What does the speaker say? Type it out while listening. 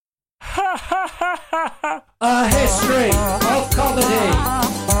A history of comedy.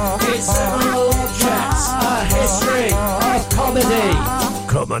 It's several objects. A history of comedy.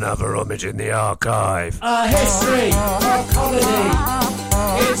 Come and have a rummage in the archive. A history of comedy.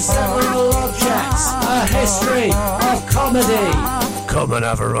 It's several objects. A history of comedy. Come and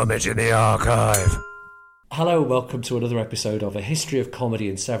have a rummage in the archive. Hello and welcome to another episode of A History of Comedy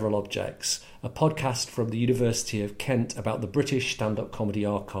in Several Objects, a podcast from the University of Kent about the British stand-up comedy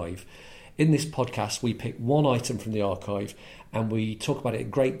archive. In this podcast, we pick one item from the archive and we talk about it in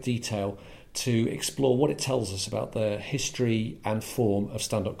great detail to explore what it tells us about the history and form of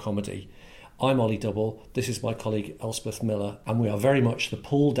stand-up comedy. I'm Ollie Double, this is my colleague Elspeth Miller, and we are very much the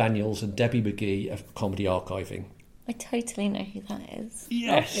Paul Daniels and Debbie McGee of comedy archiving. I totally know who that is.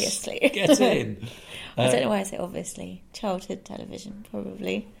 Yes, obviously. Get in. I don't know why I say obviously. Childhood television,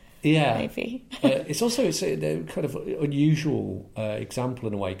 probably. Yeah, maybe. It's a kind of unusual example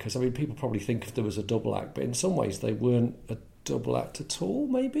in a way, because I mean, people probably think if there was a double act, but in some ways they weren't a double act at all.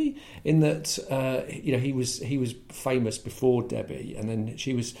 Maybe in that he was famous before Debbie, and then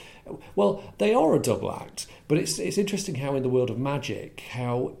she was. Well, they are a double act, but it's interesting how in the world of magic,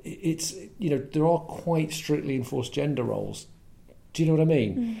 how it's there are quite strictly enforced gender roles. Do you know what I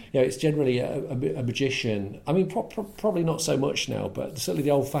mean? It's generally a magician. I mean, probably not so much now, but certainly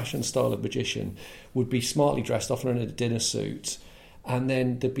the old-fashioned style of magician would be smartly dressed, often in a dinner suit, and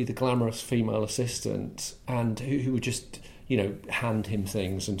then there'd be the glamorous female assistant, and who would just hand him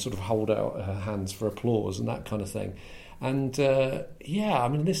things and sort of hold out her hands for applause and that kind of thing. And I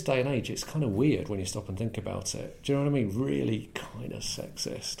mean, in this day and age, it's kind of weird when you stop and think about it. Do you know what I mean? Really kind of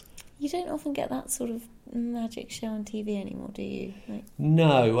sexist. You don't often get that sort of magic show on TV anymore, do you?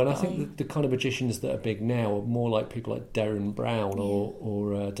 No, and I think the kind of magicians that are big now are more like people like Derren Brown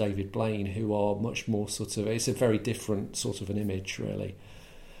or David Blaine, who are much more sort of... It's a very different sort of an image, really.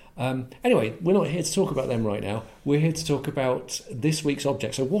 Anyway, we're not here to talk about them right now. We're here to talk about this week's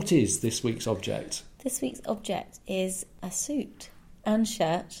object. So what is this week's object? This week's object is a suit and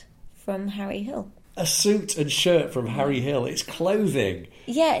shirt from Harry Hill. A suit and shirt from Harry Hill. It's clothing.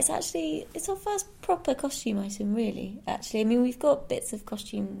 Yeah, it's our first proper costume item, really, actually. I mean, we've got bits of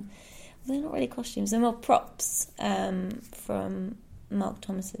costume. Well, they're not really costumes. They're more props from Mark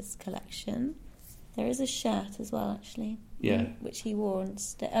Thomas's collection. There is a shirt as well, actually. Yeah. Which he wore on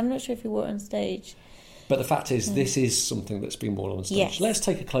stage. I'm not sure if he wore it on stage. But the fact is, this is something that's been worn on stage. Yes. Let's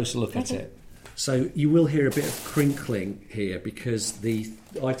take a closer look at it. So you will hear a bit of crinkling here because the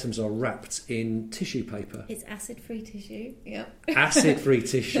items are wrapped in tissue paper. It's acid-free tissue, yeah. Acid-free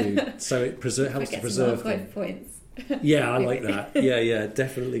tissue, so it helps to preserve them. Points. Yeah, I like that. Yeah,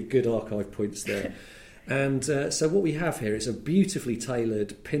 definitely good archive points there. And so what we have here is a beautifully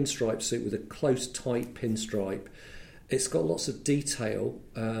tailored pinstripe suit with a close, tight pinstripe. It's got lots of detail,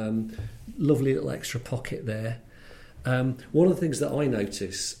 lovely little extra pocket there. One of the things that I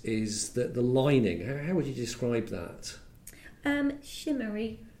notice is that the lining, how would you describe that?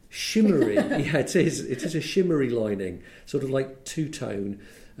 Shimmery. Shimmery, yeah, it is. It is a shimmery lining, sort of like two-tone,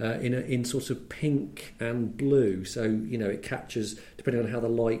 in sort of pink and blue. So, it captures, depending on how the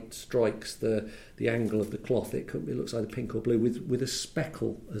light strikes the angle of the cloth, it looks either pink or blue with a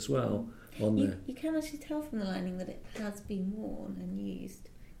speckle as well on there. You can actually tell from the lining that it has been worn and used,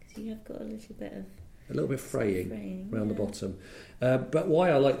 because you have got a little bit fraying around the bottom. But why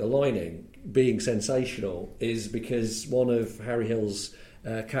I like the lining being sensational is because one of Harry Hill's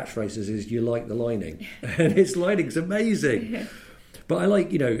catchphrases is "you like the lining," and his lining's amazing. But I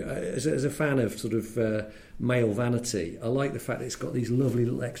like, as a fan of sort of male vanity, I like the fact that it's got these lovely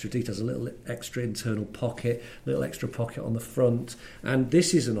little extra details, a little extra internal pocket, little extra pocket on the front, and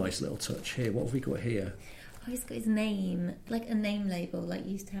this is a nice little touch here. What have we got here? Oh, he's got his name, like a name label, like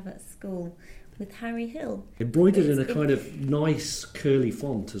you used to have at school, with Harry Hill. Embroidered in a kind of nice curly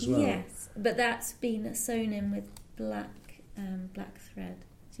font as well. Yes, but that's been sewn in with black thread.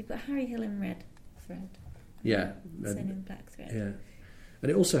 So you've got Harry Hill in red thread. Yeah. Sewn in black thread. Yeah.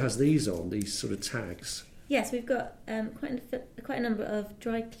 And it also has these sort of tags. Yes, we've got quite a number of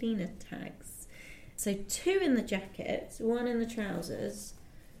dry cleaner tags. So 2 in the jacket, 1 in the trousers.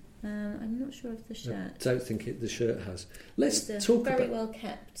 I'm not sure of the shirt. I don't think the shirt has. Let's it's talk very about... well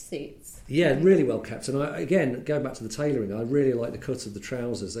kept suits. Yeah, really well kept. And again, going back to the tailoring, I really like the cut of the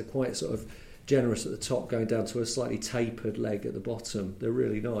trousers. They're quite sort of generous at the top, going down to a slightly tapered leg at the bottom. They're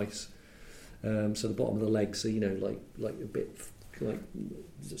really nice. So the bottom of the legs are, like a bit like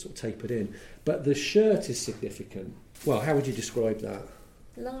sort of tapered in. But the shirt is significant. Well, how would you describe that?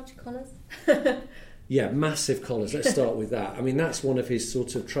 Large collars. Yeah, massive collars. Let's start with that. I mean, that's one of his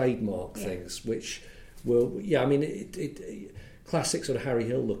sort of trademark things, which will... Yeah, I mean, classic sort of Harry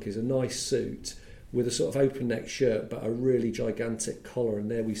Hill look is a nice suit with a sort of open neck shirt but a really gigantic collar, and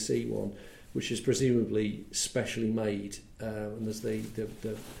there we see one which is presumably specially made, and there's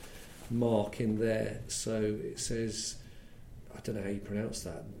the mark in there, so it says, I don't know how you pronounce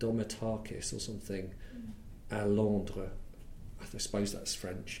that, Domitakis or something, à Londres. I suppose that's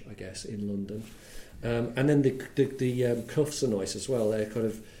French, I guess, in London. And then the cuffs are nice as well. They're kind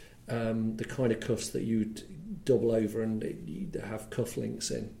of the kind of cuffs that you'd double over and you'd have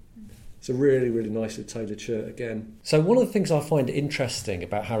cufflinks in. It's a really, really nicely tailored shirt again. So one of the things I find interesting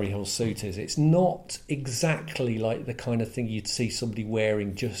about Harry Hill's suit is it's not exactly like the kind of thing you'd see somebody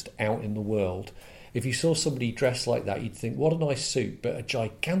wearing just out in the world. If you saw somebody dressed like that, you'd think, what a nice suit, but a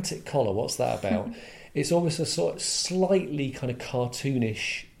gigantic collar, what's that about? It's almost a sort of slightly kind of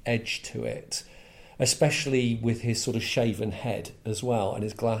cartoonish edge to it, especially with his sort of shaven head as well and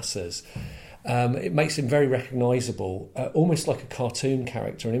his glasses. It makes him very recognisable, almost like a cartoon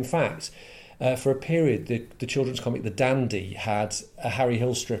character. And in fact, for a period, the children's comic The Dandy had a Harry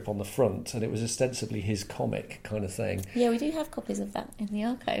Hill strip on the front, and it was ostensibly his comic kind of thing. Yeah, we do have copies of that in the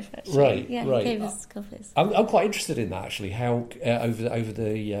archive, actually. Right, yeah, right. He gave us copies. I'm quite interested in that, actually, how over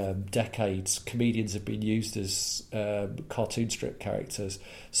the decades comedians have been used as cartoon strip characters.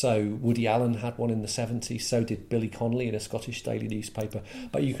 So Woody Allen had one in the 70s, so did Billy Connolly in a Scottish daily newspaper.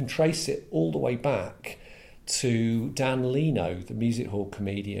 But you can trace it all the way back to Dan Leno, the music hall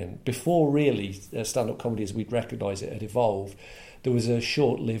comedian. Before really stand-up comedy as we'd recognise it had evolved, there was a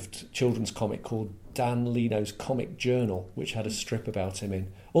short-lived children's comic called Dan Leno's Comic Journal, which had a strip about him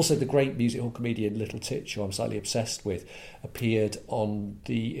in. Also, the great music hall comedian Little Tich, who I'm slightly obsessed with, appeared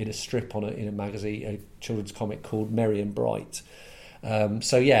in a strip in a magazine, a children's comic called Merry and Bright.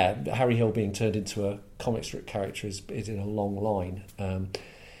 So yeah, Harry Hill being turned into a comic strip character is in a long line.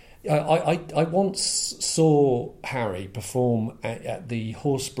 I once saw Harry perform at the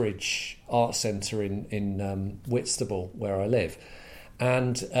Horsebridge Art Centre in Whitstable, where I live,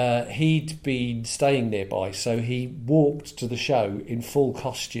 and he'd been staying nearby, so he walked to the show in full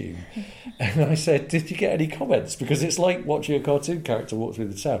costume. And I said, "Did you get any comments? Because it's like watching a cartoon character walk through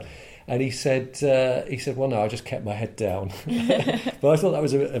the town." And he said, "Well, no, I just kept my head down." But I thought that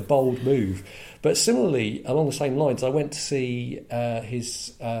was a bold move. But similarly, along the same lines, I went to see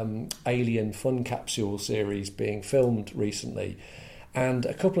his Alien Fun Capsule series being filmed recently. And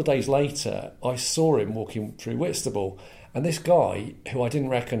a couple of days later, I saw him walking through Whitstable. And this guy, who I didn't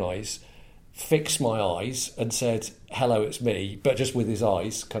recognise, fixed my eyes and said, "Hello, it's me," but just with his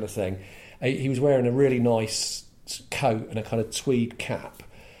eyes kind of thing. He was wearing a really nice coat and a kind of tweed cap.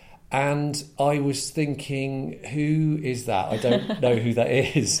 And I was thinking, who is that? I don't know who that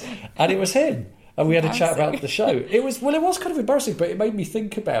is. And it was him. And we had a chat about the show. It was kind of embarrassing, but it made me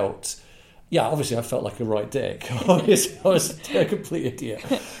think about, obviously I felt like a right dick. Obviously I was a complete idiot.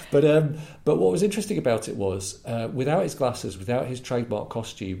 But what was interesting about it was, without his glasses, without his trademark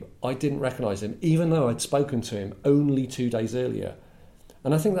costume, I didn't recognise him, even though I'd spoken to him only 2 days earlier.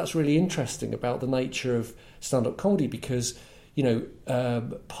 And I think that's really interesting about the nature of stand-up comedy, because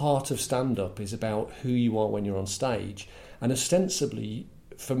part of stand-up is about who you are when you're on stage. And ostensibly,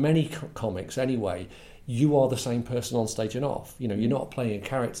 for many comics anyway, you are the same person on stage and off. You're not playing a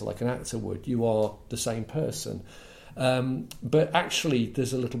character like an actor would. You are the same person. But actually,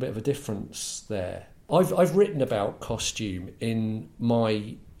 there's a little bit of a difference there. I've written about costume in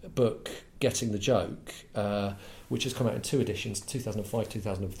my book, Getting the Joke, which has come out in 2 editions, 2005,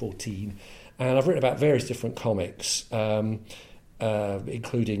 2014. And I've written about various different comics,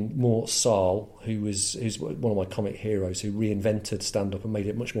 including Mort Sahl, who's one of my comic heroes, who reinvented stand-up and made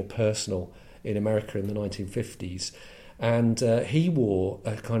it much more personal in America in the 1950s. And he wore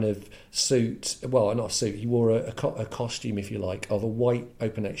a kind of suit, well, not a suit, he wore a costume, if you like, of a white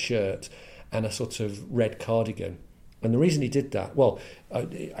open-neck shirt and a sort of red cardigan. And the reason he did that,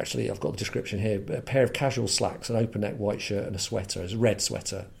 actually, I've got the description here, a pair of casual slacks, an open-neck white shirt and a sweater, a red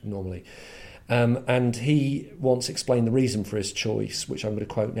sweater normally. And he once explained the reason for his choice, which I'm going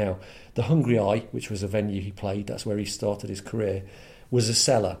to quote now. The Hungry Eye, which was a venue he played, that's where he started his career, was a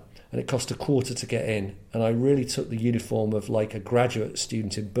cellar, and it cost $0.25 to get in. And I really took the uniform of like a graduate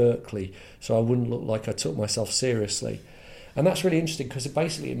student in Berkeley, so I wouldn't look like I took myself seriously. And that's really interesting, because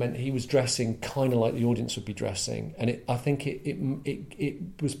it meant he was dressing kind of like the audience would be dressing. And I think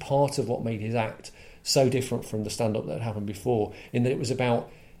it was part of what made his act so different from the stand-up that had happened before, in that it was about,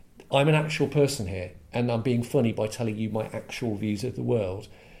 I'm an actual person here, and I'm being funny by telling you my actual views of the world,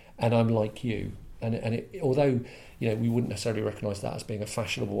 and I'm like you. And although we wouldn't necessarily recognise that as being a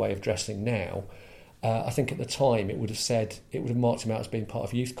fashionable way of dressing now, I think at the time it would have marked him out as being part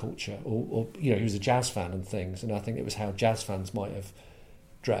of youth culture, or he was a jazz fan and things, and I think it was how jazz fans might have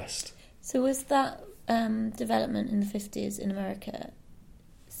dressed. So was that development in the 50s in America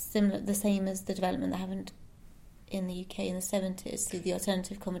the same as the development that happened in the UK in the 70s through the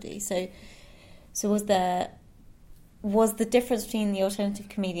alternative comedy? So was the difference between the alternative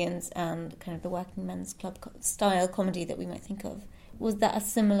comedians and kind of the working men's club style comedy that we might think of, was that a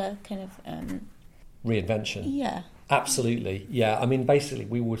similar kind of reinvention? Yeah, absolutely. Yeah, I mean, basically,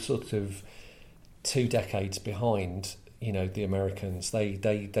 we were sort of 2 decades behind. The Americans. They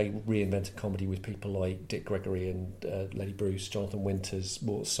reinvented comedy with people like Dick Gregory and Lenny Bruce, Jonathan Winters,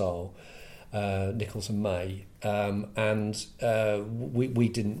 Mort Sahl, Nichols and May, and we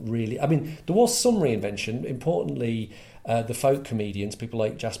didn't really. I mean, there was some reinvention. Importantly, the folk comedians, people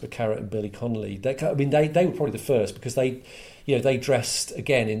like Jasper Carrott and Billy Connolly. They were probably the first because they dressed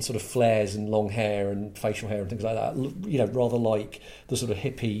again in sort of flares and long hair and facial hair and things like that. Rather like the sort of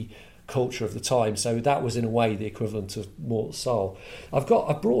hippie culture of the time. So that was in a way the equivalent of Mort Sahl. I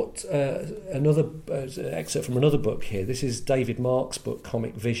brought another excerpt from another book here. This is David Mark's book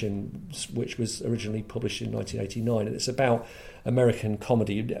Comic Vision, which was originally published in 1989, and it's about American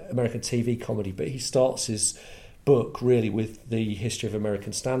comedy, American TV comedy, but he starts his book really with the history of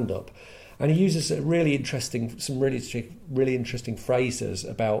American stand-up. And he uses some really interesting phrases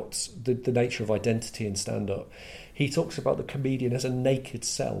about the nature of identity in stand-up. He talks about the comedian as a naked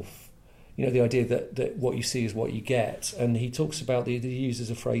self. The idea that what you see is what you get. And he talks about, he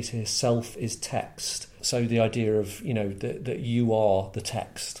uses a phrase here, self is text. So the idea of, that you are the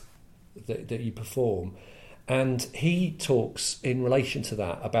text that you perform. And he talks in relation to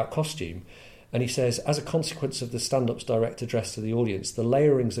that about costume. And he says, as a consequence of the stand-up's direct address to the audience, the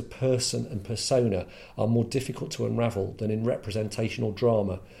layerings of person and persona are more difficult to unravel than in representational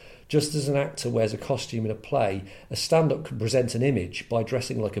drama. Just as an actor wears a costume in a play, a stand-up can present an image by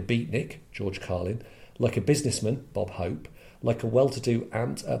dressing like a beatnik, George Carlin, like a businessman, Bob Hope, like a well-to-do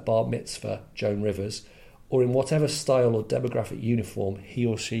aunt at bar mitzvah, Joan Rivers, or in whatever style or demographic uniform he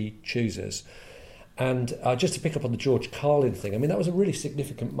or she chooses. And just to pick up on the George Carlin thing, I mean, that was a really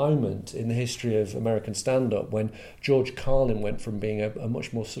significant moment in the history of American stand-up when George Carlin went from being a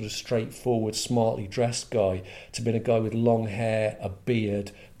much more sort of straightforward, smartly dressed guy to being a guy with long hair, a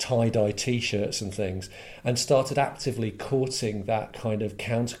beard, tie-dye T-shirts and things, and started actively courting that kind of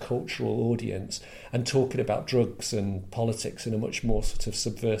countercultural audience and talking about drugs and politics in a much more sort of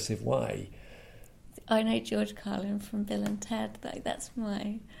subversive way. I know George Carlin from Bill and Ted. That's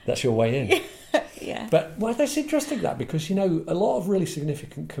your way in. Yeah. But that's interesting because a lot of really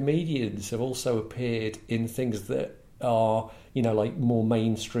significant comedians have also appeared in things that are like more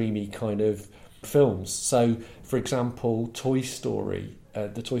mainstreamy kind of films. So, for example, Toy Story,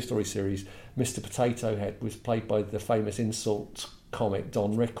 the Toy Story series, Mr. Potato Head was played by the famous insult comic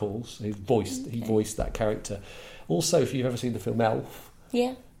Don Rickles, who voiced that character. Also, if you've ever seen the film Elf,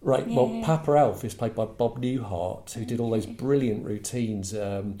 yeah. Right, well, Papa Elf is played by Bob Newhart, who did all those brilliant routines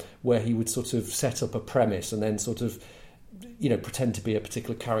where he would sort of set up a premise and then sort of, pretend to be a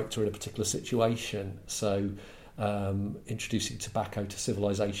particular character in a particular situation. So, introducing tobacco to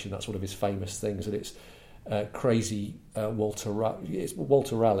civilization, that's one of his famous things, and it's crazy Walter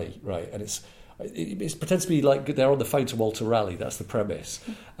Raleigh, right? And it pretends to be like they're on the phone to Walter Raleigh. That's the premise,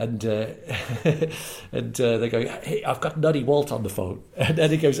 and they go, "Hey, I've got Nutty Walt on the phone," and then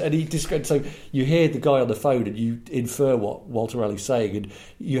he goes, and he describes. So you hear the guy on the phone, and you infer what Walter Raleigh's saying, and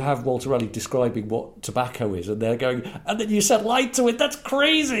you have Walter Raleigh describing what tobacco is, and they're going, and then you said light to it. That's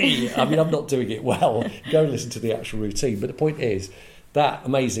crazy. I mean, I'm not doing it well. Go and listen to the actual routine. But the point is, that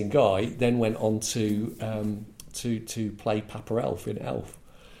amazing guy then went on to play Papa Elf in Elf.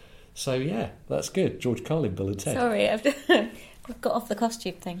 So yeah, that's good. George Carlin, Bill and Ted. Sorry, we've got off the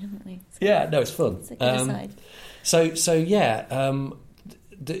costume thing, haven't we? Yeah, no, it's fun. It's a good aside. So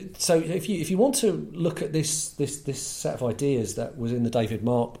if you want to look at this set of ideas that was in the David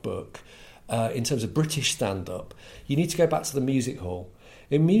Mark book in terms of British stand-up, you need to go back to the music hall.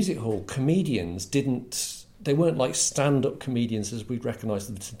 In music hall, comedians they weren't like stand-up comedians as we'd recognise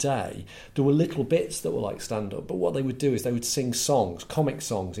them today. There were little bits that were like stand-up, but what they would do is they would sing songs, comic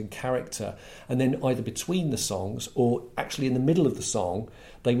songs in character, and then either between the songs or actually in the middle of the song,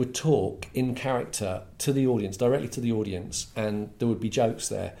 they would talk in character to the audience, directly to the audience, and there would be jokes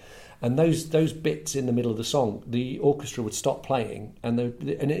there. And those bits in the middle of the song, the orchestra would stop playing, and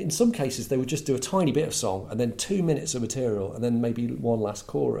in some cases they would just do a tiny bit of song and then 2 minutes of material and then maybe one last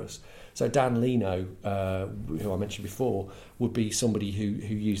chorus. So Dan Leno, who I mentioned before, would be somebody who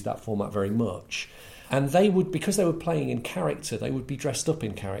used that format very much. And they would, because they were playing in character, they would be dressed up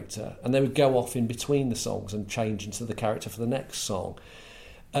in character, and they would go off in between the songs and change into the character for the next song.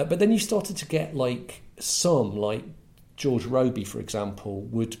 But then you started to get like George Robey, for example,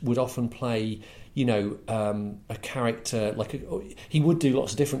 would often play, a character he would do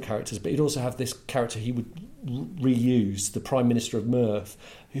lots of different characters, but he'd also have this character he would reuse, the Prime Minister of Mirth,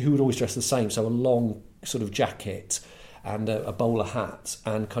 who would always dress the same, so a long sort of jacket and a bowler hat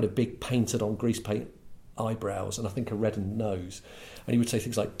and kind of big painted on grease paint eyebrows and I think a reddened nose, and he would say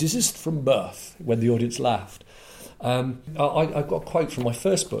things like "This is from Mirth" when the audience laughed. I've got a quote from my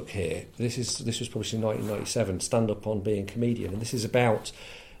first book here. This was published in 1997, Stand Up on Being Comedian, and this is about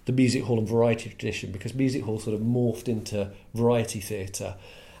the music hall and variety tradition, because music hall sort of morphed into variety theatre.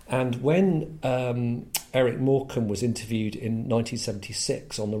 And when Eric Morecambe was interviewed in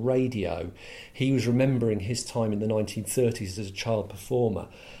 1976 on the radio, he was remembering his time in the 1930s as a child performer.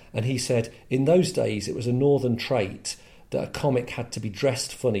 And he said, in those days, it was a northern trait that a comic had to be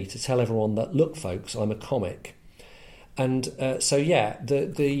dressed funny to tell everyone that, look, folks, I'm a comic. And the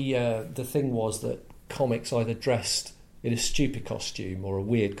thing was that comics either dressed in a stupid costume or a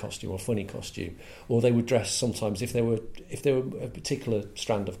weird costume or a funny costume, or they would dress sometimes, if they were a particular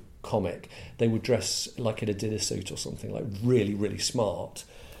strand of comic, they would dress like in a dinner suit or something, like really, really smart.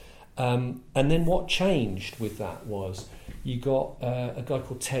 And then what changed with that was you got a guy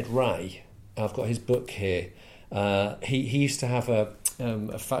called Ted Ray. I've got his book here. He used to have a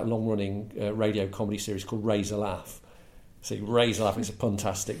long-running radio comedy series called Raise a Laugh. See, Raise a Laugh is a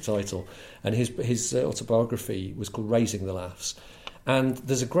puntastic title. And his autobiography was called Raising the Laughs. And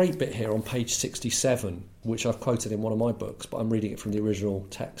there's a great bit here on page 67, which I've quoted in one of my books, but I'm reading it from the original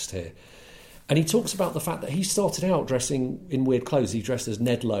text here. And he talks about the fact that he started out dressing in weird clothes. He dressed as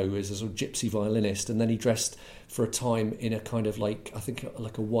Ned Lowe, as a sort of gypsy violinist, and then he dressed for a time in a kind of like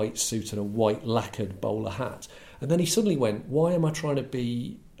a white suit and a white lacquered bowler hat. And then he suddenly went, why am I trying to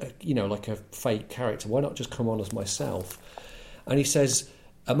be, like a fake character? Why not just come on as myself? And he says,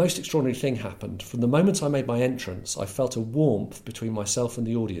 a most extraordinary thing happened. From the moment I made my entrance, I felt a warmth between myself and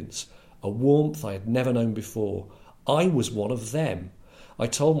the audience, a warmth I had never known before. I was one of them. I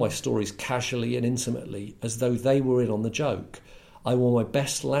told my stories casually and intimately, as though they were in on the joke. I wore my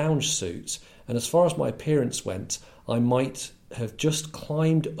best lounge suit, and as far as my appearance went, I might have just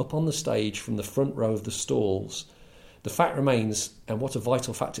climbed up on the stage from the front row of the stalls. The fact remains, and what a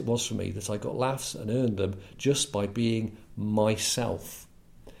vital fact it was for me, that I got laughs and earned them just by being myself.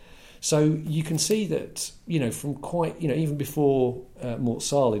 So you can see that, from quite, even before Mort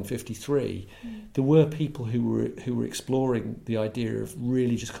Sahl in 1953, there were people who were exploring the idea of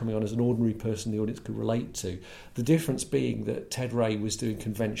really just coming on as an ordinary person the audience could relate to. The difference being that Ted Ray was doing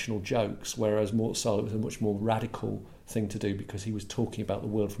conventional jokes, whereas Mort Sahl, it was a much more radical thing to do because he was talking about the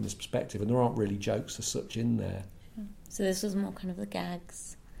world from his perspective, and there aren't really jokes as such in there. So this was more kind of the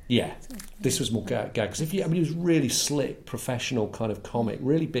gags. Yeah, this was more gags. He was really slick, professional kind of comic,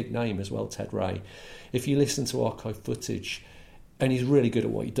 really big name as well, Ted Ray. If you listen to archive footage, and he's really good at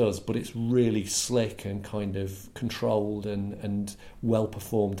what he does, but it's really slick and kind of controlled and well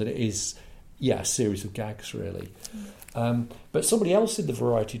performed, and it is, a series of gags, really. But somebody else in the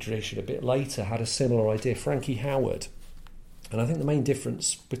variety tradition a bit later had a similar idea, Frankie Howerd. And I think the main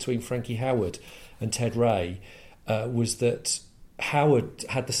difference between Frankie Howerd and Ted Ray was that Howard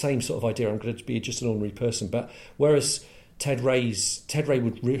had the same sort of idea, I'm going to be just an ordinary person, but whereas Ted Ray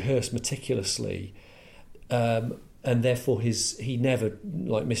would rehearse meticulously, and therefore he never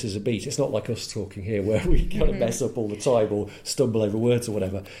misses a beat. It's not like us talking here where we kind of mess up all the time or stumble over words or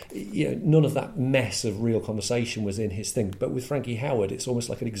whatever. None of that mess of real conversation was in his thing. But with Frankie Howerd, it's almost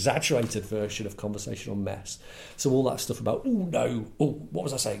like an exaggerated version of conversational mess. So all that stuff about, what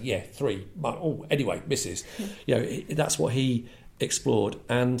was I saying? Yeah, 3. Anyway, misses. That's what he explored.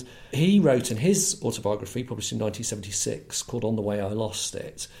 And he wrote in his autobiography, published in 1976, called On the Way I Lost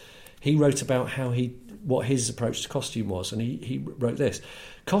It, he wrote about what his approach to costume was, and he wrote this.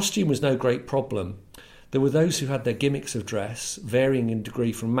 Costume was no great problem. There were those who had their gimmicks of dress, varying in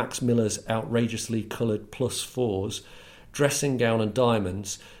degree from Max Miller's outrageously coloured +4s, dressing gown and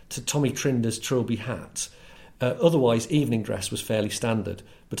diamonds, to Tommy Trinder's trilby hat. Otherwise, evening dress was fairly standard,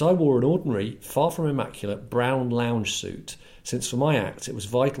 but I wore an ordinary, far from immaculate, brown lounge suit, since for my act it was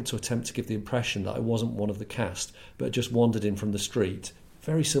vital to attempt to give the impression that I wasn't one of the cast, but had just wandered in from the street.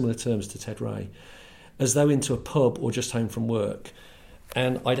 Very similar terms to Ted Ray. As though into a pub or just home from work.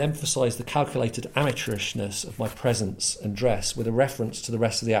 And I'd emphasise the calculated amateurishness of my presence and dress with a reference to the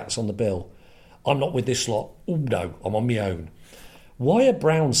rest of the acts on the bill. I'm not with this lot. Oh no, I'm on my own. Why a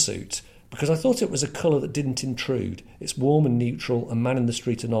brown suit? Because I thought it was a colour that didn't intrude. It's warm and neutral and man in the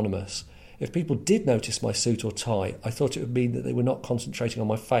street anonymous. If people did notice my suit or tie, I thought it would mean that they were not concentrating on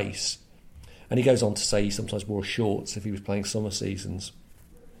my face. And he goes on to say he sometimes wore shorts if he was playing summer seasons.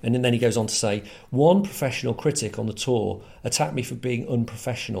 And then he goes on to say, one professional critic on the tour attacked me for being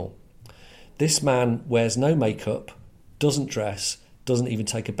unprofessional. This man wears no makeup, doesn't dress, doesn't even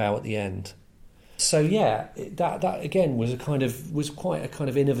take a bow at the end. So yeah, that again was quite a kind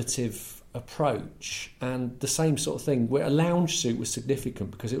of innovative approach, and the same sort of thing where a lounge suit was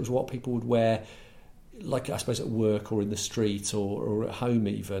significant because it was what people would wear, like I suppose at work or in the street or at home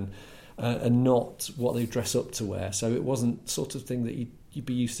even, and not what they dress up to wear. So it wasn't sort of thing that you'd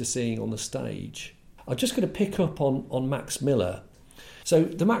be used to seeing on the stage. I'm just going to pick up on Max Miller. So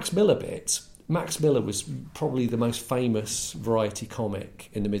the Max Miller bit. Max Miller was probably the most famous variety comic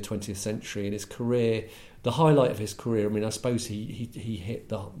in the mid-20th century. In his career, the highlight of his career, I mean, I suppose he hit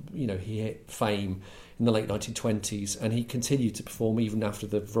fame in the late 1920s, and he continued to perform even after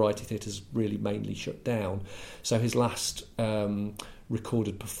the variety theatres really mainly shut down. So his last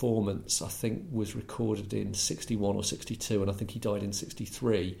recorded performance, I think, was recorded in 61 or 62, and I think he died in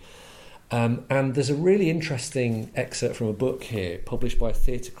 63. And there's a really interesting excerpt from a book here published by a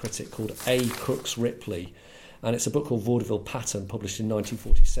theatre critic called A. Crooks Ripley, and it's a book called Vaudeville Pattern, published in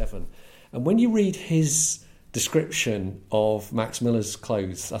 1947. And when you read his description of Max Miller's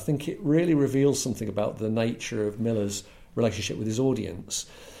clothes, I think it really reveals something about the nature of Miller's relationship with his audience.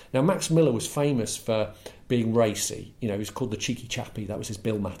 Now, Max Miller was famous for being racy. You know, he was called the Cheeky Chappie. That was his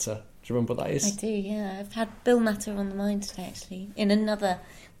bill matter. Do you remember what that is? I do, yeah. I've had Bill Matter on the mind today, actually,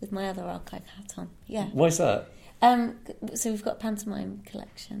 with my other archive hat on. Yeah. Why is that? So we've got a pantomime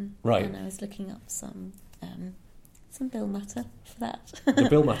collection, right? And I was looking up some Bill Matter for that. The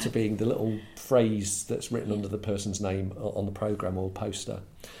Bill Matter being the little phrase that's written under the person's name on the programme or poster.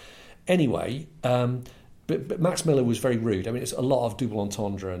 Anyway, but Max Miller was very rude. I mean, it's a lot of double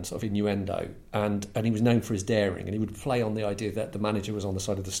entendre and sort of innuendo, and he was known for his daring, and he would play on the idea that the manager was on the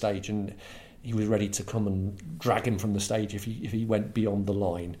side of the stage and he was ready to come and drag him from the stage if he went beyond the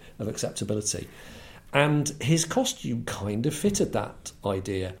line of acceptability. And his costume kind of fitted that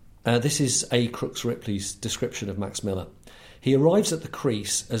idea. This is A. Crooks Ripley's description of Max Miller. He arrives at the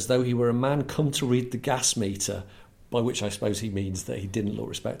crease as though he were a man come to read the gas meter, by which I suppose he means that he didn't look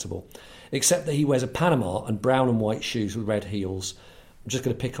respectable, except that he wears a Panama and brown and white shoes with red heels. I'm just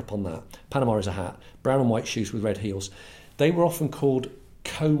going to pick up on that. Panama is a hat, brown and white shoes with red heels. They were often called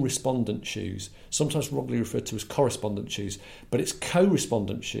co-respondent shoes, sometimes wrongly referred to as correspondent shoes, but it's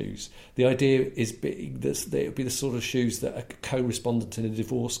co-respondent shoes. The idea is that it would be the sort of shoes that a co-respondent in a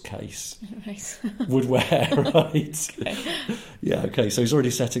divorce case would wear, right? Okay. Yeah, okay, so he's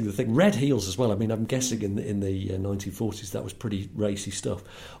already setting the thing. Red heels as well. I mean, I'm guessing in the 1940s that was pretty racy stuff.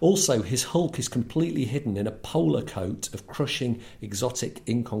 Also, his hulk is completely hidden in a polar coat of crushing exotic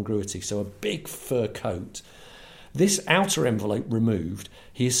incongruity, so a big fur coat. This outer envelope removed,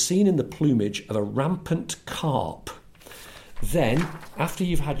 he is seen in the plumage of a rampant carp. Then, after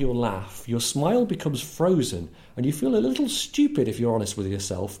you've had your laugh, your smile becomes frozen and you feel a little stupid if you're honest with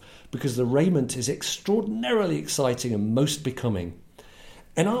yourself, because the raiment is extraordinarily exciting and most becoming.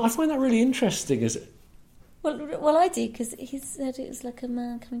 And I find that really interesting. Well, I do, because he said it was like a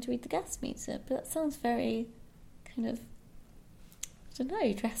man coming to read the gas meter, but that sounds very kind of, I don't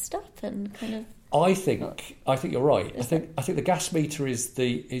know, dressed up and kind of... I think you're right. I think the gas meter is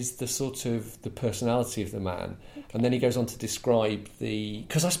the sort of the personality of the man, okay. And then he goes on to describe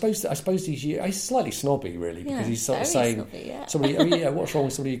because I suppose he's slightly snobby really, because he's sort of saying snobby, yeah. Somebody, I mean, yeah, what's wrong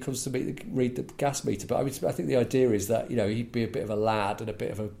with somebody who comes to read the gas meter? But I think the idea is that he'd be a bit of a lad and a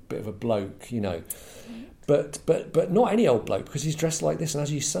bit of a bloke, But not any old bloke, because he's dressed like this, and as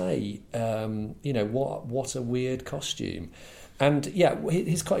you say, what a weird costume. And yeah,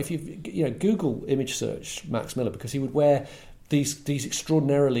 if you Google image search Max Miller, because he would wear these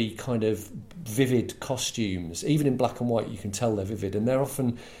extraordinarily kind of vivid costumes, even in black and white. You can tell they're vivid, and they're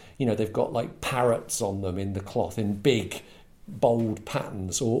often, they've got like parrots on them in the cloth in big, bold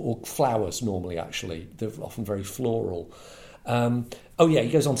patterns, or flowers normally. Actually, they're often very floral. He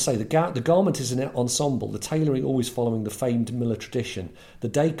goes on to say the garment is an ensemble, the tailoring always following the famed Miller tradition, the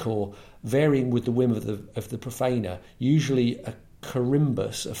decor varying with the whim of the profaner, usually a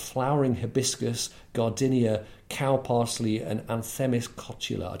corimbus of flowering hibiscus, gardenia, cow parsley, and anthemis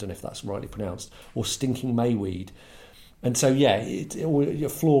cotula, I don't know if that's rightly pronounced, or stinking mayweed. And so, you're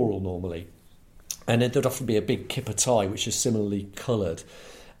floral normally. And there'd often be a big kipper tie, which is similarly coloured.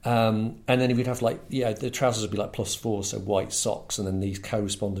 And then we'd have the trousers would be like +4, so white socks, and then these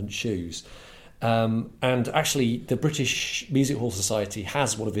correspondent shoes. And actually, the British Music Hall Society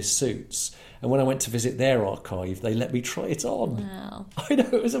has one of his suits, And when I went to visit their archive, they let me try it on. Wow. I know,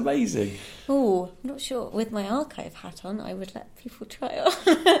 it was amazing. Oh, I'm not sure. With my archive hat on, I would let people try it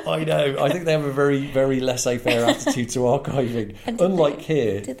on. I know. I think they have a very, very laissez-faire attitude to archiving. Unlike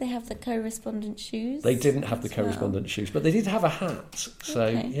here. Did they have the correspondent shoes? They didn't have the correspondent shoes, but they did have a hat. So,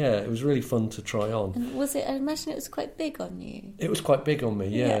 yeah, it was really fun to try on. And was it, I imagine it was quite big on you. It was quite big on me,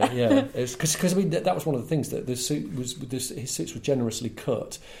 yeah. Because I mean, that was one of the things, that his suits were generously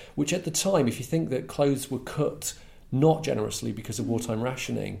cut, which at the time, if you think that clothes were cut not generously because of wartime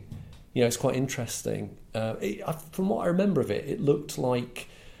rationing, it's quite interesting. From what I remember of it, it looked like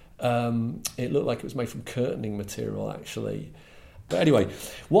it was made from curtaining material, actually. But anyway,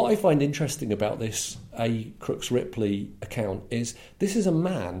 what I find interesting about this A. Crooks Ripley account is this is a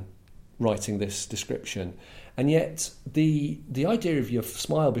man writing this description, and yet the idea of your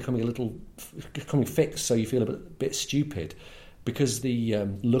smile becoming fixed, so you feel a bit stupid because the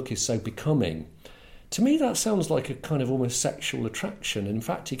look is so becoming. To me, that sounds like a kind of almost sexual attraction. And in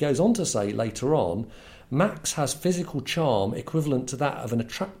fact, he goes on to say later on, Max has physical charm equivalent to that of an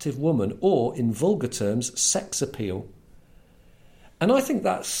attractive woman, or in vulgar terms, sex appeal. And I think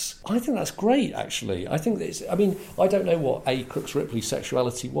that's great, actually. I don't know what A. Crooks Ripley's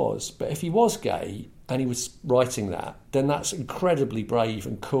sexuality was, but if he was gay and he was writing that, then that's incredibly brave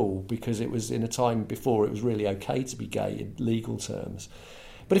and cool, because it was in a time before it was really okay to be gay in legal terms.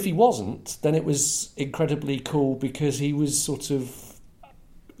 But if he wasn't, then it was incredibly cool because he was sort of,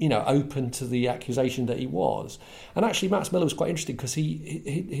 open to the accusation that he was. And actually, Max Miller was quite interesting because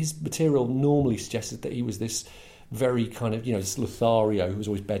his material normally suggested that he was this very kind of, this Lothario who was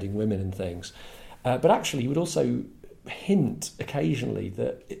always bedding women and things. But actually, he would also hint occasionally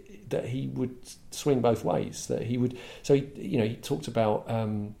that he would swing both ways. That he would. So he talked about.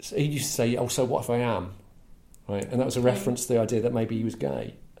 He used to say, "Oh, so what if I am?" Right, and that was a reference to the idea that maybe he was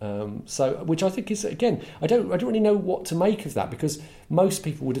gay. Which I think is, again, I don't really know what to make of that, because most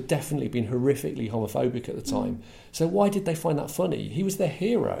people would have definitely been horrifically homophobic at the time. So why did they find that funny? He was their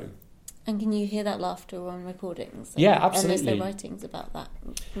hero. And can you hear that laughter on recordings? Yeah, absolutely. And there's no writings about that,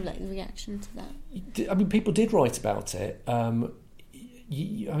 like the reaction to that? I mean, people did write about it. I'm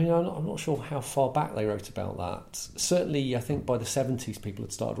not sure how far back they wrote about that. Certainly, I think by the 70s, people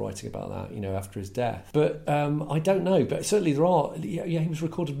had started writing about that, after his death. But I don't know. But certainly there are. Yeah, he was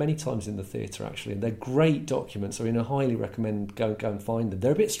recorded many times in the theatre, actually, and they're great documents. I mean, I highly recommend go and find them.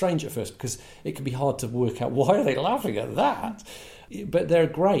 They're a bit strange at first because it can be hard to work out why are they laughing at that. But they're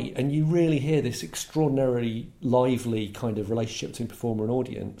great, and you really hear this extraordinarily lively kind of relationship between performer and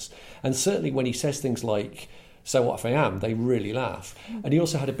audience. And certainly when he says things like, "So what if I am?" they really laugh. And he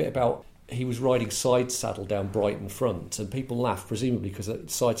also had a bit about, he was riding side saddle down Brighton Front, and people laughed, presumably because the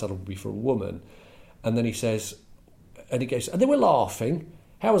side saddle would be for a woman. And then he says, and he goes, and they were laughing.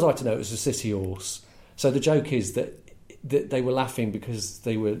 How was I to know it was a city horse? So the joke is that they were laughing because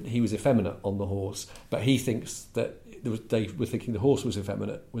he was effeminate on the horse, but he thinks that they were thinking the horse was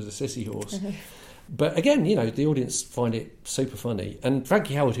effeminate, was a sissy horse. But again, the audience find it super funny. And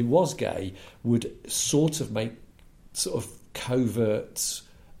Frankie Howerd, who was gay, would sort of make sort of covert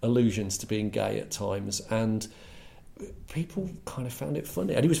allusions to being gay at times, and people kind of found it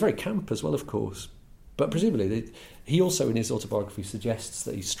funny. And he was very camp as well, of course. But presumably, he also in his autobiography suggests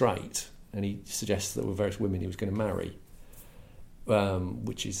that he's straight, and he suggests that there were various women he was going to marry,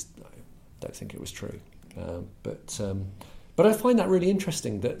 which is, I don't think it was true. But I find that really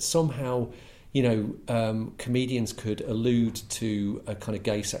interesting that somehow, comedians could allude to a kind of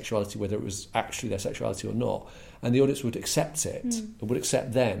gay sexuality, whether it was actually their sexuality or not, and the audience would accept it, would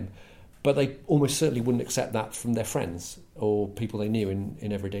accept them, but they almost certainly wouldn't accept that from their friends or people they knew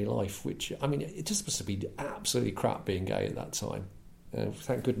in everyday life, which, I mean, it just must have been absolutely crap being gay at that time.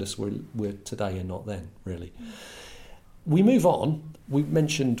 Thank goodness we're today and not then, really. We move on. We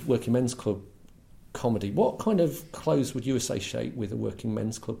mentioned Working Men's Club comedy. What kind of clothes would you associate with a working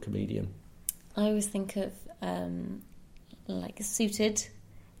men's club comedian? I always think of like a suited,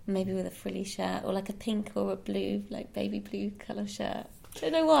 maybe with a frilly shirt, or like a pink or a blue, like baby blue colour shirt.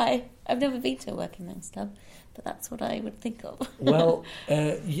 Don't know why. I've never been to a working men's club, but that's what I would think of. Well,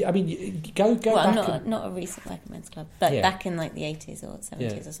 I mean, go back. Not a recent working men's club, but back in like the 80s or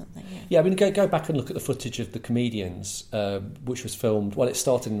 70s or something. Yeah, I mean, go back and look at the footage of the comedians, which was filmed. Well, it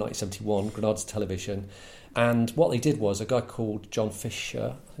started in 1971, Granada's Television, and what they did was a guy called John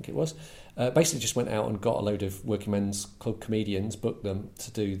Fisher, I think it was. Basically just went out and got a load of working men's club comedians, booked them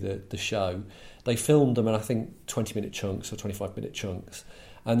to do the show. They filmed them in, I think, 20-minute chunks or 25-minute chunks,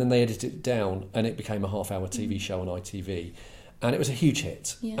 and then they edited it down, and it became a half-hour TV show on ITV. And it was a huge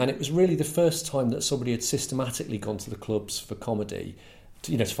hit. Yeah. And it was really the first time that somebody had systematically gone to the clubs for comedy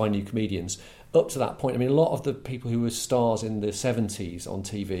to find new comedians. Up to that point, I mean, a lot of the people who were stars in the 70s on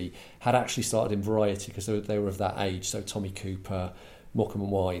TV had actually started in Variety because they were of that age. So Tommy Cooper, Morecambe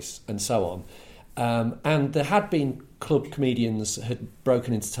and Wise, and so on. And there had been club comedians that had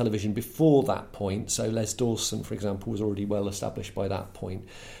broken into television before that point. So Les Dawson, for example, was already well established by that point.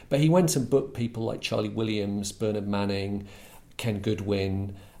 But he went and booked people like Charlie Williams, Bernard Manning, Ken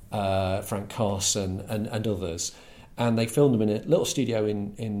Goodwin, Frank Carson, and others. And they filmed them in a little studio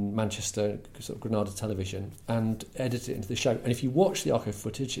in Manchester, sort of Granada Television, and edited it into the show. And if you watch the archive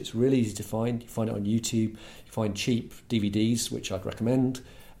footage, it's really easy to find. You find it on YouTube. You find cheap DVDs, which I'd recommend.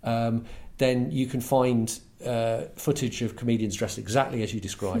 Then you can find footage of comedians dressed exactly as you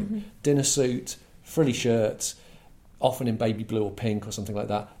describe. Mm-hmm. Dinner suit, frilly shirts, often in baby blue or pink or something like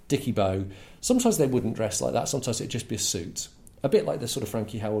that, dicky bow. Sometimes they wouldn't dress like that. Sometimes it'd just be a suit. A bit like the sort of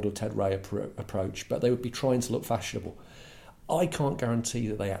Frankie Howard or Ted Ray approach, but they would be trying to look fashionable. I can't guarantee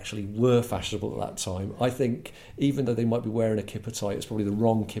that they actually were fashionable at that time. I think even though they might be wearing a kipper tie, it's probably the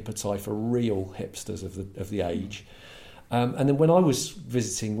wrong kipper tie for real hipsters of the age. And then when I was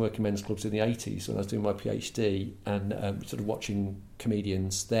visiting working men's clubs in the 80s, when I was doing my PhD and sort of watching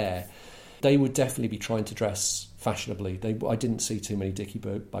comedians there, they would definitely be trying to dress fashionably. I didn't see too many dicky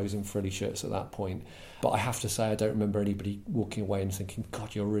bows and frilly shirts at that point. But I have to say, I don't remember anybody walking away and thinking,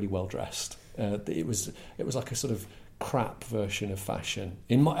 God, you're really well dressed. It was like a sort of crap version of fashion.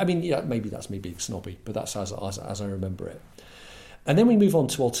 Maybe that's me being snobby, but that's as I remember it. And then we move on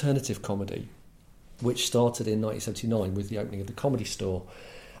to alternative comedy, which started in 1979 with the opening of the Comedy Store.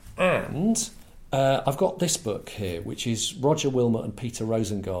 And I've got this book here, which is Roger Wilmot and Peter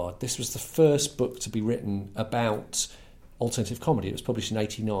Rosengard. This was the first book to be written about alternative comedy. It was published in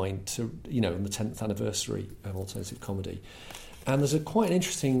 1989 on the 10th anniversary of alternative comedy. And there's quite an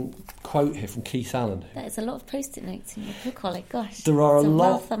interesting quote here from Keith Allen. There's a lot of post-it notes in your book, Ollie. Gosh, there are it's a lot.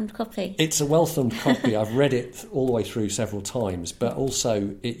 Well-thumbed copy. It's a well-thumbed copy. I've read it all the way through several times, but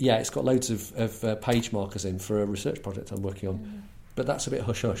also, it's got loads of page markers in for a research project I'm working on. But that's a bit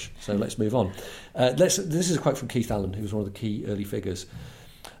hush-hush, so let's move on. This is a quote from Keith Allen, who was one of the key early figures.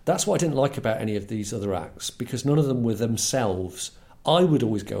 That's what I didn't like about any of these other acts, because none of them were themselves. I would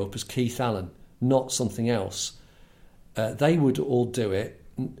always go up as Keith Allen, not something else. They would all do it,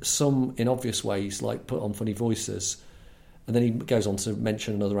 some in obvious ways, like put on funny voices. And then he goes on to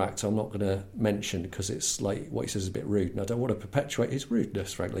mention another actor I'm not going to mention because it's like what he says is a bit rude, and I don't want to perpetuate his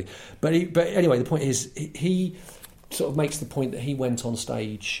rudeness, frankly. But anyway, the point is, he sort of makes the point that he went on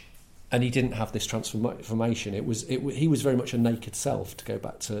stage and he didn't have this transformation. He was very much a naked self, to go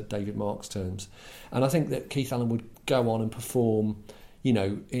back to David Mark's terms. And I think that Keith Allen would go on and perform,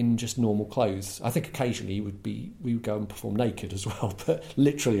 in just normal clothes. I think occasionally we would go and perform naked as well, but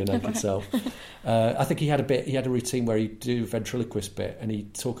literally a naked self. I think he had a routine where he'd do a ventriloquist bit, and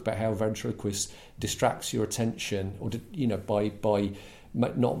he'd talk about how ventriloquist distracts your attention, or by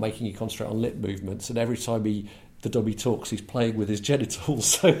not making you concentrate on lip movements. And every time the dummy talks, he's playing with his genitals,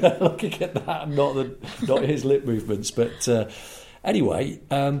 so they're looking at that, not his lip movements. But anyway.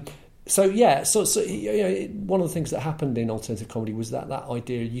 So one of the things that happened in alternative comedy was that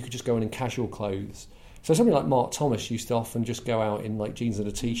idea you could just go in casual clothes. So somebody like Mark Thomas used to often just go out in like jeans and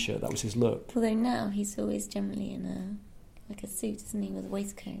a t-shirt. That was his look. Although now he's always generally in a suit, isn't he, with a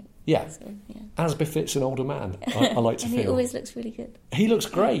waistcoat? Yeah, so, as befits an older man. I like to and feel. He always looks really good. He looks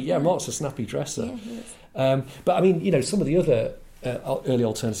great. Yeah, Mark's a snappy dresser. Yeah, he is. But I mean, some of the other early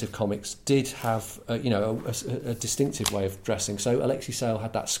alternative comics did have a distinctive way of dressing. So Alexei Sayle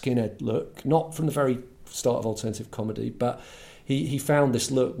had that skinhead look, not from the very start of alternative comedy, but he found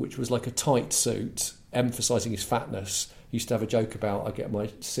this look which was like a tight suit, emphasising his fatness. He used to have a joke about, I get my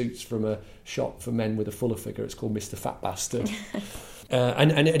suits from a shop for men with a fuller figure. It's called Mr. Fat Bastard.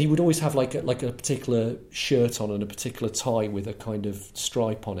 And he would always have like a particular shirt on and a particular tie with a kind of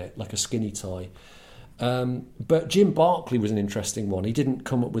stripe on it, like a skinny tie. But Jim Barclay was an interesting one. He didn't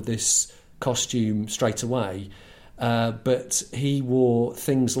come up with this costume straight away, but he wore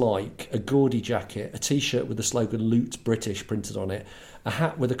things like a gaudy jacket, a T-shirt with the slogan "Loot British" printed on it, a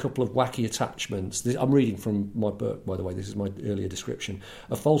hat with a couple of wacky attachments. I'm reading from my book, by the way, this is my earlier description.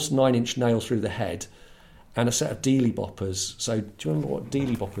 A false 9-inch nail through the head, and a set of dealy boppers. So do you remember what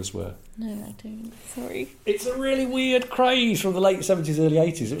dealy boppers were? No, I don't. Sorry. It's a really weird craze from the late 70s, early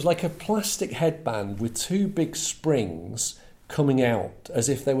 80s. It was like a plastic headband with two big springs coming out as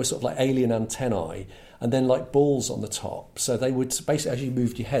if they were sort of like alien antennae, and then like balls on the top. So they would basically, as you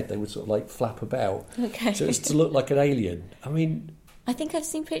moved your head, they would sort of like flap about. Okay. So it's to look like an alien. I mean, I think I've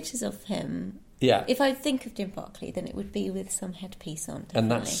seen pictures of him Yeah. If I think of Jim Barclay, then it would be with some headpiece on. Definitely.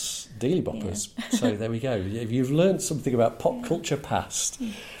 And that's Dealey Boppers. Yeah. So there we go. If you've learned something about pop culture past,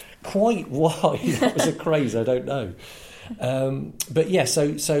 quite why that was a craze, I don't know. But yeah, so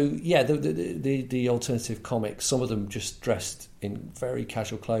yeah, the alternative comics, some of them just dressed in very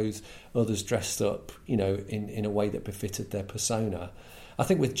casual clothes, others dressed up, in a way that befitted their persona. I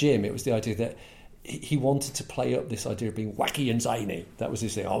think with Jim, it was the idea that he wanted to play up this idea of being wacky and zany. That was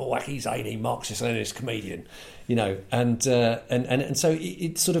his thing. I'm a wacky, zany, Marxist-Leninist comedian, and so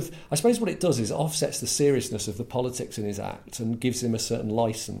it sort of, I suppose what it does is it offsets the seriousness of the politics in his act and gives him a certain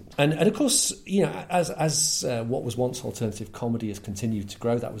license. And of course, as what was once alternative comedy has continued to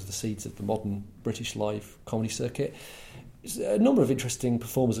grow, that was the seeds of the modern British live comedy circuit. A number of interesting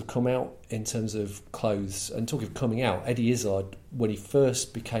performers have come out in terms of clothes. And talking of coming out, Eddie Izzard, when he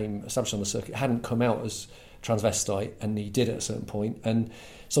first became established on the circuit, hadn't come out as transvestite, and he did at a certain point. And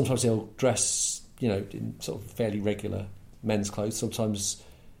sometimes he'll dress, in sort of fairly regular men's clothes, sometimes,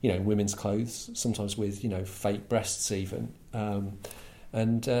 women's clothes, sometimes with, fake breasts even. But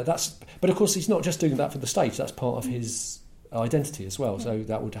of course, he's not just doing that for the stage. That's part of his identity as well. So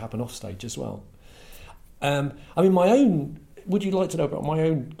that would happen off stage as well. Would you like to know about my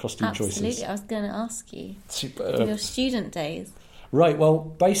own costume choices? Absolutely, I was going to ask you. Superb. Your student days. Right, well,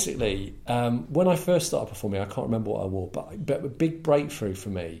 basically, when I first started performing, I can't remember what I wore, but a big breakthrough for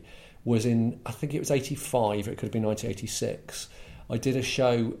me was in, I think it was 85, it could have been 1986. I did a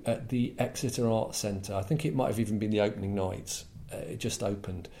show at the Exeter Arts Centre. I think it might have even been the opening night. It just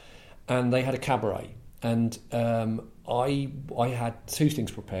opened. And they had a cabaret. And I had two things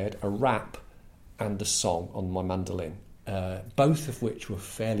prepared, a rap and a song on my mandolin, both of which were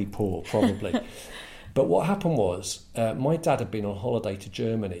fairly poor, probably. But what happened was, my dad had been on holiday to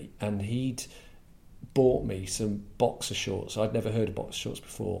Germany, and he'd bought me some boxer shorts. I'd never heard of boxer shorts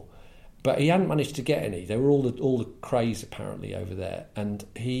before, but he hadn't managed to get any. They were all the craze apparently over there, and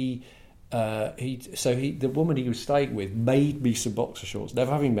the woman he was staying with made me some boxer shorts,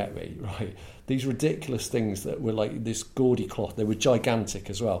 never having met me. Right, these ridiculous things that were like this gaudy cloth. They were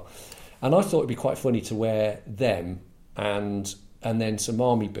gigantic as well. And I thought it'd be quite funny to wear them and then some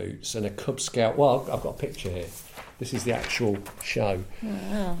army boots and a Cub Scout. Well, I've got a picture here. This is the actual show.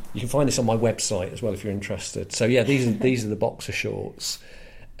 Wow. You can find this on my website as well if you're interested. So yeah, these are the boxer shorts.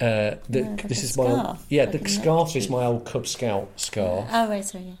 This is my the scarf is my old Cub Scout scarf. Oh right,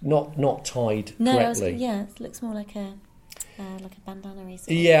 sorry. Yeah. Not tied correctly. It looks more like a bandana.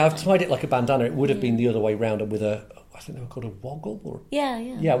 Yeah, I've tied it like a bandana. It would have been the other way round, and with I think they were called a woggle, or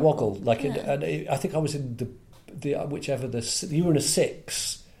woggle. I think I was in the whichever you were in a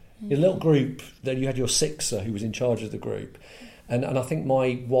six, in a little group. Then you had your sixer who was in charge of the group, and I think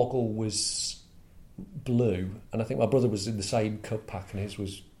my woggle was blue, and I think my brother was in the same Cub pack, and his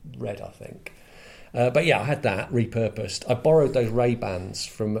was red, I think. But yeah, I had that repurposed. I borrowed those Ray-Bans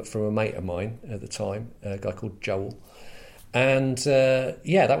from a mate of mine at the time, a guy called Joel. And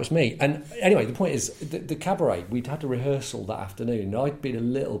that was me. And anyway, the point is, the cabaret, we'd had a rehearsal that afternoon. I'd been a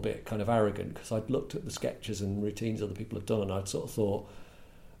little bit kind of arrogant because I'd looked at the sketches and routines other people had done, and I'd sort of thought,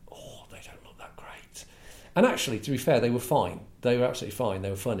 they don't look that great. And actually, to be fair, they were fine. They were absolutely fine. They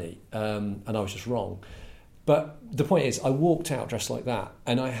were funny. And I was just wrong. But the point is, I walked out dressed like that,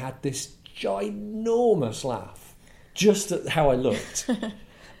 and I had this ginormous laugh just at how I looked.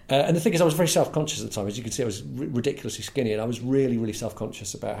 And the thing is, I was very self-conscious at the time. As you can see, I was ridiculously skinny, and I was really, really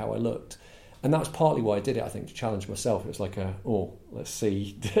self-conscious about how I looked. And that was partly why I did it, I think, to challenge myself. It was like, let's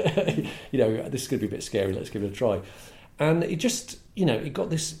see. This is going to be a bit scary. Let's give it a try. And it just, it got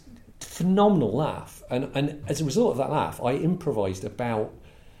this phenomenal laugh. And as a result of that laugh, I improvised about,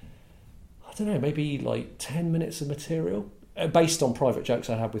 I don't know, maybe like 10 minutes of material based on private jokes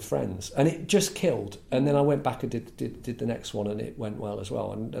I had with friends, and it just killed. And then I went back and did the next one, and it went well as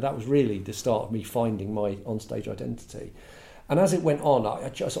well. And that was really the start of me finding my onstage identity. And as it went on, I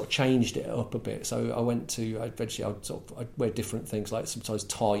just sort of changed it up a bit. So I went to I'd wear different things, like sometimes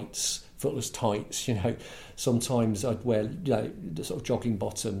tights, footless tights. Sometimes I'd wear the sort of jogging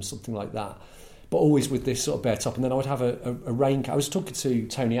bottoms, something like that. But always with this sort of bare top. And then I would have a raincoat. I was talking to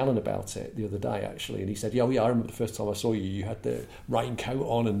Tony Allen about it the other day, actually, and he said, I remember the first time I saw you, you had the raincoat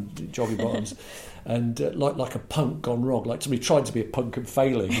on and jogging bottoms, and like a punk gone wrong, like somebody tried to be a punk and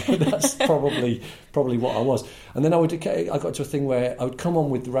failing. That's probably what I was. And then I got to a thing where I would come on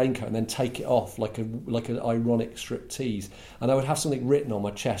with the raincoat and then take it off like an ironic striptease, and I would have something written on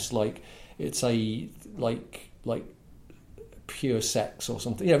my chest, like it's a like pure sex or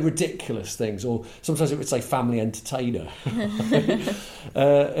something, ridiculous things, or sometimes it would say family entertainer.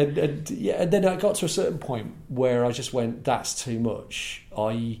 And then I got to a certain point where I just went, that's too much.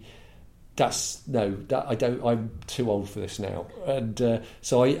 I'm too old for this now, and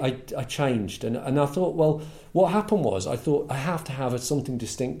so I changed, and I thought, well, what happened was I thought I have to have something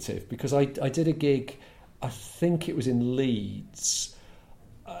distinctive, because I did a gig, I think it was in Leeds,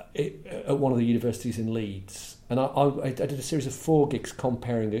 at one of the universities in Leeds, and I did a series of 4 gigs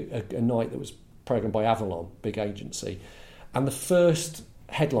comparing a night that was programmed by Avalon, big agency, and the first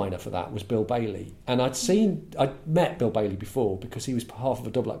headliner for that was Bill Bailey, and I'd met Bill Bailey before because he was half of a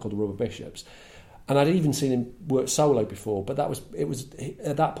double act called the Rubber Bishops, and I'd even seen him work solo before, but it was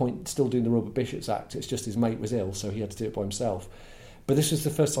at that point still doing the Rubber Bishops act. It's just his mate was ill, so he had to do it by himself. But this was the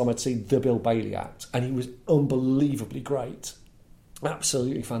first time I'd seen the Bill Bailey act, and he was unbelievably great,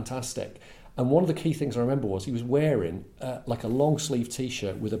 absolutely fantastic. And one of the key things I remember was he was wearing like a long sleeve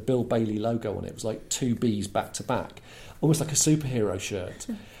T-shirt with a Bill Bailey logo on it. It was like 2 Bs back to back, almost like a superhero shirt.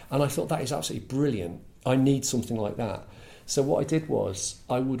 And I thought, that is absolutely brilliant. I need something like that. So what I did was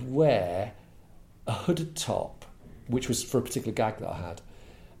I would wear a hooded top, which was for a particular gag that I had,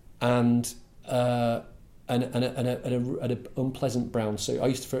 and an unpleasant brown suit. I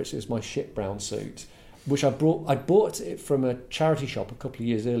used to refer to it as my shit brown suit, which I bought it from a charity shop a couple of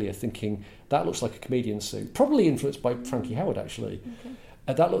years earlier, thinking that looks like a comedian's suit, probably influenced by Frankie Howard actually. Okay.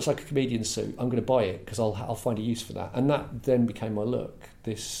 That looks like a comedian's suit. I'm going to buy it because I'll find a use for that. And that then became my look.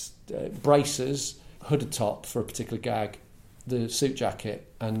 This braces, hooded top for a particular gag, the suit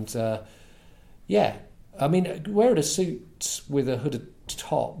jacket, and I mean, wearing a suit with a hooded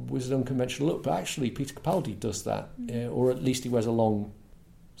top was an unconventional look, but actually Peter Capaldi does that, or at least he wears a long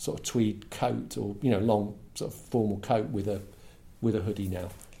sort of tweed coat, or long sort of formal coat with a hoodie now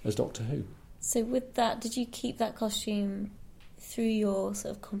as Doctor Who. So with that, did you keep that costume through your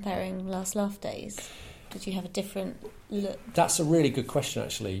sort of comparing Last Laugh days? Did you have a different look? That's a really good question,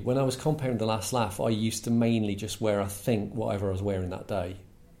 actually. When I was comparing the Last Laugh, I used to mainly just wear, I think, whatever I was wearing that day.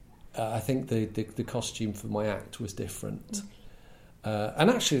 I think the costume for my act was different.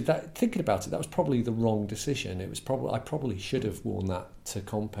 And actually, thinking about it, that was probably the wrong decision. I probably should have worn that to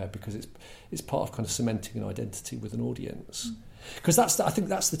compare, because it's part of kind of cementing an identity with an audience. Because I think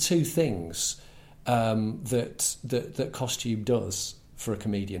that's the two things that costume does for a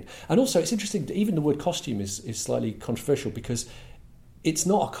comedian. And also, it's interesting that even the word costume is slightly controversial, because it's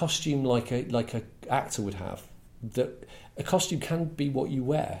not a costume like a actor would have. That a costume can be what you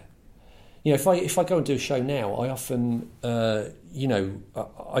wear. If I go and do a show now, I often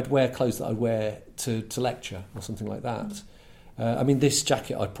I'd wear clothes that I'd wear to lecture or something like that. I mean, this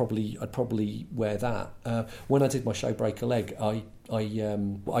jacket I'd probably wear that. When I did my show Break a Leg, I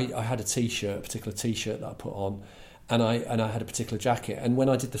had a T-shirt, a particular T-shirt that I put on, and I had a particular jacket. And when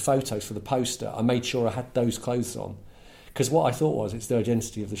I did the photos for the poster, I made sure I had those clothes on, because what I thought was, it's the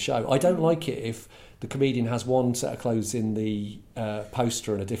identity of the show. I don't like it if the comedian has one set of clothes in the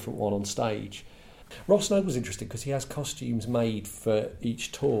poster and a different one on stage. Ross Noble's interesting because he has costumes made for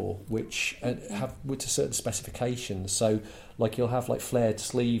each tour, which have with certain specifications. So, like, he'll have like flared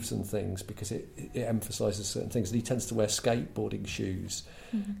sleeves and things because it emphasises certain things. And he tends to wear skateboarding shoes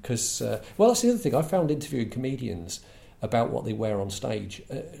because, that's the other thing. I found interviewing comedians about what they wear on stage.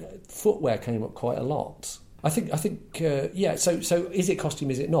 Footwear came up quite a lot. I think. So is it costume?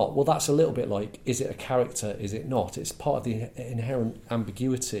 Is it not? Well, that's a little bit like, is it a character? Is it not? It's part of the inherent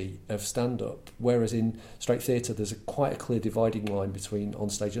ambiguity of stand-up. Whereas in straight theatre, there's quite a clear dividing line between on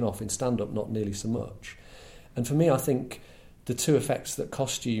stage and off. In stand-up, not nearly so much. And for me, I think the two effects that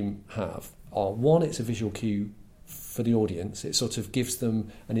costume have are, one, it's a visual cue for the audience. It sort of gives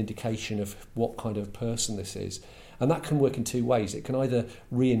them an indication of what kind of person this is. And that can work in two ways. It can either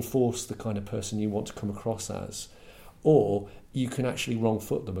reinforce the kind of person you want to come across as, or you can actually wrong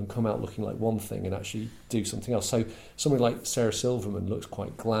foot them and come out looking like one thing and actually do something else. So somebody like Sarah Silverman looks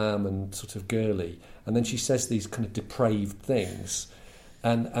quite glam and sort of girly, and then she says these kind of depraved things.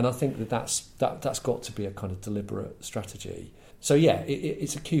 And I think that's got to be a kind of deliberate strategy. So yeah,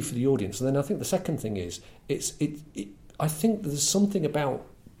 it's a cue for the audience. And then I think the second thing is, I think there's something about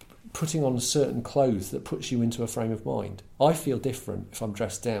putting on certain clothes that puts you into a frame of mind. I feel different if I'm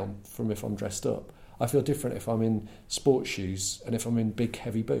dressed down from if I'm dressed up. I feel different if I'm in sports shoes and if I'm in big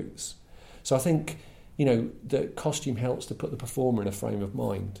heavy boots. So I think, the costume helps to put the performer in a frame of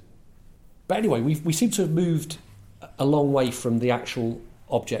mind. But anyway, we seem to have moved a long way from the actual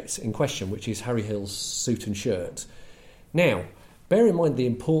object in question, which is Harry Hill's suit and shirt. Now, bear in mind the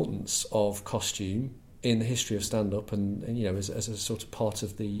importance of costume in the history of stand-up and as a sort of part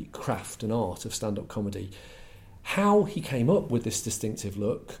of the craft and art of stand-up comedy. How he came up with this distinctive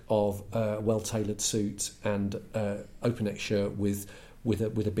look of a well-tailored suit and open-neck shirt with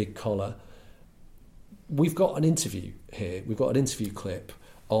a big collar. We've got an interview here. We've got an interview clip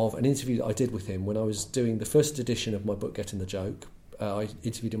of an interview that I did with him when I was doing the first edition of my book, Getting the Joke. I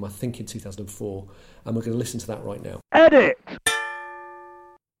interviewed him, I think, in 2004, and we're going to listen to that right now. Edit!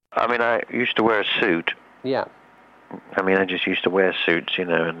 I mean, I used to wear a suit. Yeah. I mean, I just used to wear suits, you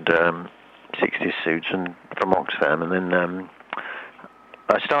know, and 60s suits and from Oxfam, and then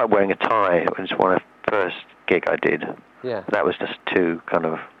I started wearing a tie. It was one of the first gig I did. Yeah. That was just too kind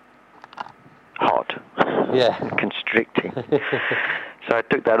of hot. Yeah. Constricting. So I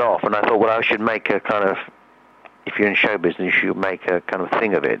took that off, and I thought, well, I should make a kind of, if you're in show business, you should make a kind of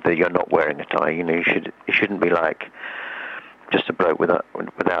thing of it, that you're not wearing a tie. You know, it shouldn't be like just a bloke without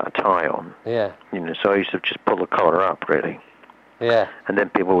a tie on. Yeah. You know, so I used to just pull the collar up, really. Yeah. And then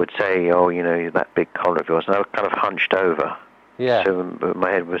people would say, oh, you know, that big collar of yours. And I was kind of hunched over. Yeah. So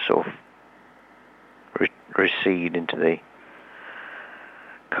my head was sort of recede into the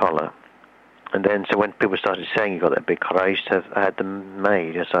collar. And then, so when people started saying you got that big collar, I had them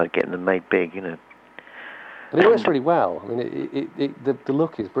made. I started getting them made big, you know. And it works really well. I mean, the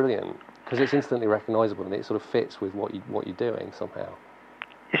look is brilliant because it's instantly recognisable and it sort of fits with what you're doing somehow.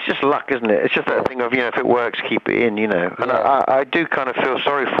 It's just luck, isn't it? It's just that thing of, you know, if it works, keep it in, you know. And I do kind of feel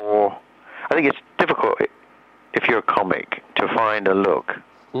sorry for... I think it's difficult if you're a comic to find a look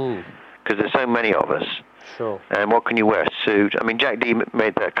because there's so many of us. Sure. And what can you wear? A suit. I mean, Jack Dee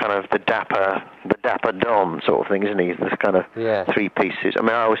made that kind of the dapper Don sort of thing, isn't he? This kind of 3 pieces. I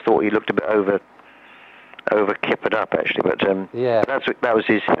mean, I always thought he looked a bit over kippered up actually, but that was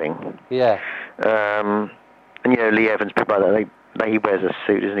his thing. Yeah. And you know, Lee Evans, people like that, he wears a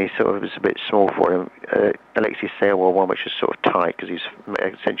suit, isn't he? Sort of, it's a bit small for him. Alexei Sayle wore one which is sort of tight because he's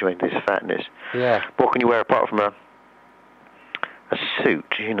accentuating his fatness. Yeah. But what can you wear apart from a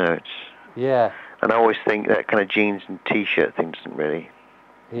suit? You know, it's. Yeah. And I always think that kind of jeans and t-shirt thing doesn't really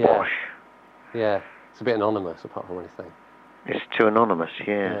wash. Yeah, it's a bit anonymous apart from anything. It's too anonymous,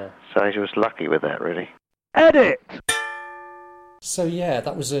 yeah. So I was lucky with that, really. Edit! So yeah,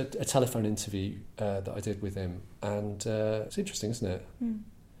 that was a telephone interview that I did with him, and it's interesting, isn't it? Mm.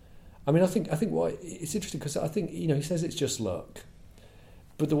 I mean, I think why it's interesting because I think, you know, he says it's just luck,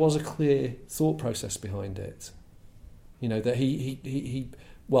 but there was a clear thought process behind it. You know, that he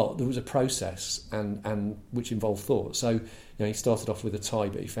well, there was a process and which involved thought. So, you know, he started off with a tie,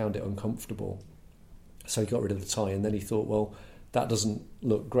 but he found it uncomfortable. So he got rid of the tie, and then he thought, well, that doesn't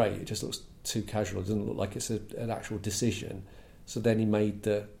look great. It just looks too casual. It doesn't look like it's an actual decision. So then he made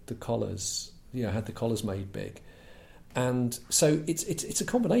the collars, you know, had the collars made big. And so it's a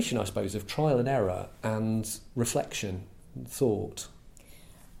combination, I suppose, of trial and error and reflection and thought.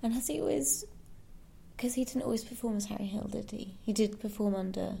 And has he always... Because he didn't always perform as Harry Hill, did he? He did perform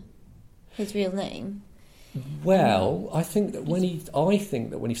under his real name. Well, I think that when he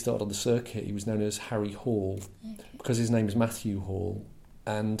started on the circuit, he was known as Harry Hall, because his name is Matthew Hall.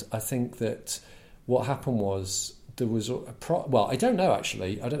 And I think that what happened was there was well, I don't know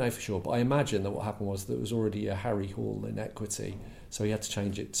actually, I don't know for sure, but I imagine that what happened was there was already a Harry Hall in Equity, so he had to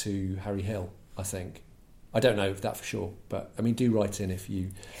change it to Harry Hill, I think. I don't know that for sure, but I mean, do write in if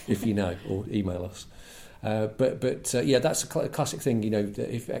you know, or email us. But yeah, that's a classic thing. You know,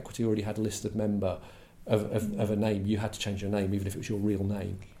 that if Equity already had a listed member of a name, you had to change your name, even if it was your real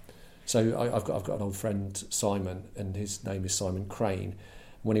name. So I've got an old friend, Simon, and his name is Simon Crane.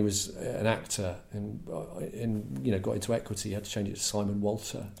 When he was an actor and you know, got into Equity, he had to change it to Simon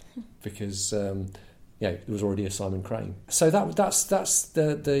Walter because there was already a Simon Crane. So that's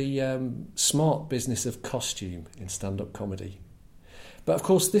the smart business of costume in stand-up comedy. But of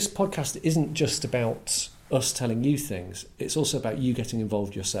course, this podcast isn't just about us telling you things. It's also about you getting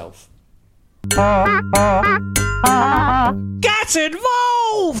involved yourself. Get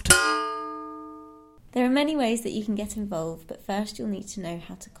involved! There are many ways that you can get involved, but first you'll need to know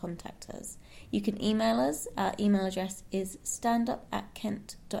how to contact us. You can email us. Our email address is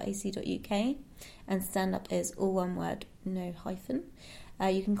standup@kent.ac.uk, and standup is all one word, no hyphen.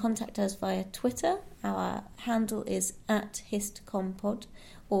 You can contact us via Twitter. Our handle is @histcompod,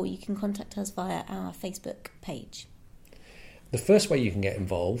 or you can contact us via our Facebook page. The first way you can get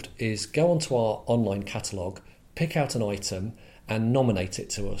involved is go onto our online catalogue, pick out an item and nominate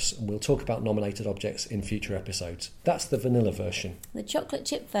it to us, and we'll talk about nominated objects in future episodes. That's the vanilla version. The chocolate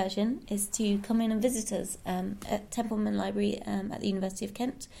chip version is to come in and visit us at Templeman Library at the University of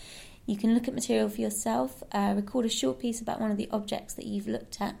Kent. You can look at material for yourself, record a short piece about one of the objects that you've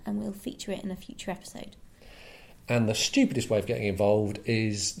looked at, and we'll feature it in a future episode. And the stupidest way of getting involved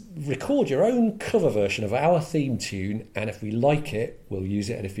is record your own cover version of our theme tune, and if we like it, we'll use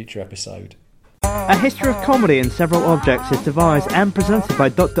it in a future episode. A History of Comedy in Several Objects is devised and presented by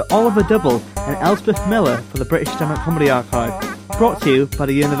Dr. Oliver Double and Elspeth Miller for the British Stand-Up Comedy Archive. Brought to you by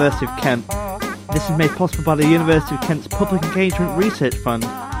the University of Kent. This is made possible by the University of Kent's Public Engagement Research Fund.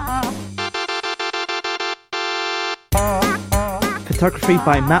 Photography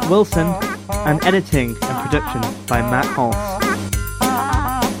by Matt Wilson, and editing and production by Matt Hoss.